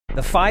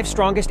The 5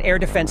 strongest air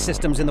defense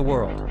systems in the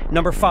world.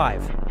 Number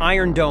 5.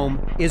 Iron Dome,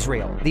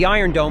 Israel. The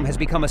Iron Dome has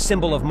become a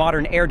symbol of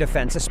modern air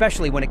defense,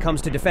 especially when it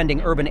comes to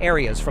defending urban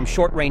areas from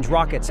short-range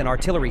rockets and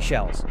artillery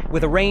shells.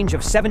 With a range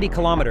of 70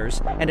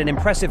 kilometers and an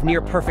impressive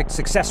near-perfect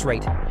success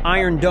rate,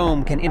 Iron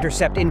Dome can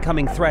intercept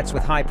incoming threats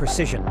with high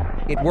precision.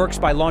 It works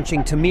by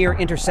launching Tamir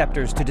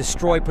interceptors to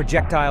destroy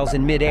projectiles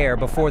in mid-air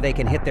before they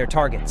can hit their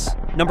targets.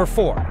 Number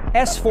 4.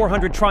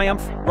 S-400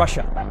 Triumph,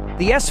 Russia.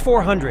 The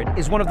S-400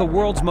 is one of the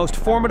world's most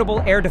formidable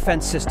air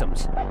defense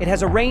systems. It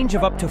has a range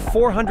of up to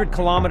 400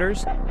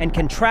 kilometers and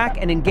can track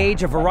and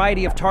engage a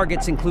variety of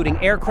targets including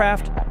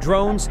aircraft,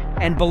 drones,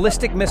 and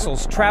ballistic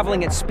missiles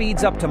traveling at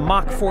speeds up to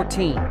Mach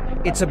 14.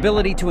 Its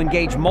ability to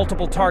engage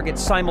multiple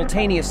targets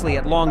simultaneously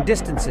at long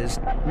distances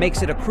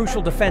makes it a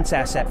crucial defense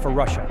asset for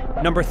Russia.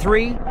 Number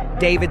 3.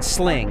 David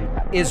Sling,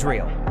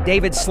 Israel.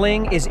 David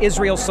Sling is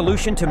Israel's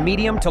solution to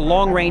medium to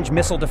long-range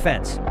missile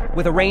defense.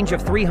 With a range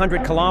of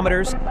 300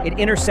 kilometers, it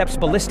intercepts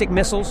ballistic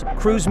missiles,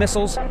 cruise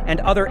missiles, and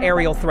other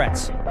aerial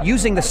threats.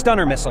 Using the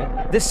Stunner missile,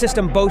 this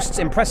system boasts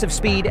impressive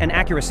speed and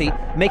accuracy,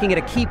 making it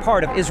a key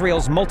part of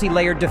Israel's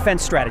multi-layered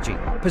defense strategy.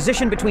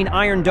 Positioned between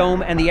Iron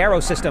Dome and the Arrow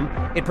system,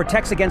 it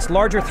protects against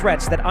larger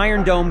threats that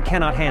Iron Dome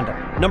cannot handle.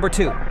 Number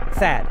 2.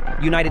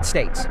 THAAD, United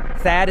States.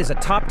 THAAD is a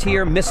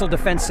top-tier missile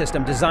defense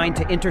system designed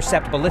to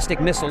intercept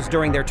ballistic missiles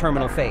during their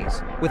terminal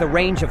phase. With a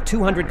range of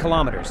 200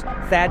 kilometers,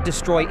 THAAD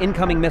destroy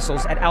incoming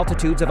missiles at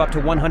altitudes of up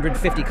to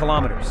 150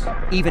 kilometers,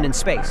 even in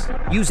space.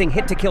 Using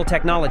hit-to-kill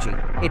technology,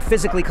 it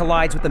physically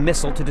collides with the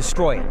missile to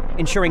destroy it,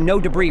 ensuring no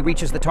debris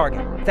reaches the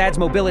target. THAAD's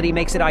mobility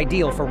makes it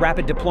ideal for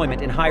rapid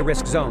deployment in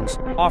high-risk zones,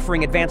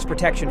 offering advanced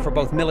protection for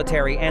both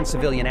military and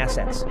civilian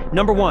assets.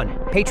 Number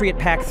 1. Patriot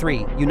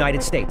PAC-3,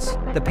 United States.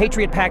 The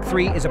Patriot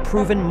PAC-3 is a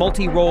proven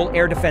multi-role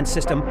air defense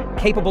system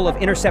capable of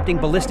intercepting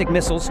ballistic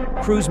missiles,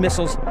 cruise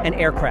missiles, and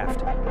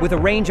aircraft. With a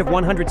range of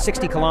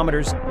 160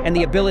 kilometers and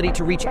the ability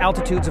to reach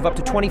altitudes of up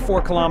to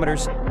 24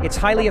 kilometers, it's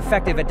highly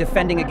effective at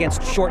defending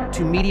against short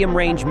to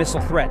medium-range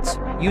missile threats.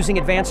 Using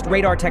advanced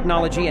radar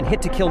technology and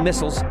hit-to-kill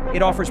missiles,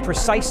 it offers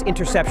precise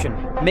interception,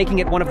 making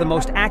it one of the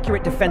most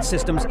accurate defense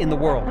systems in the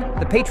world.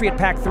 The Patriot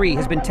PAC-3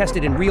 has been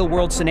tested in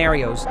real-world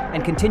scenarios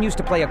and continues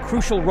to play a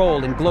crucial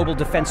role in global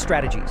defense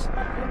strategies.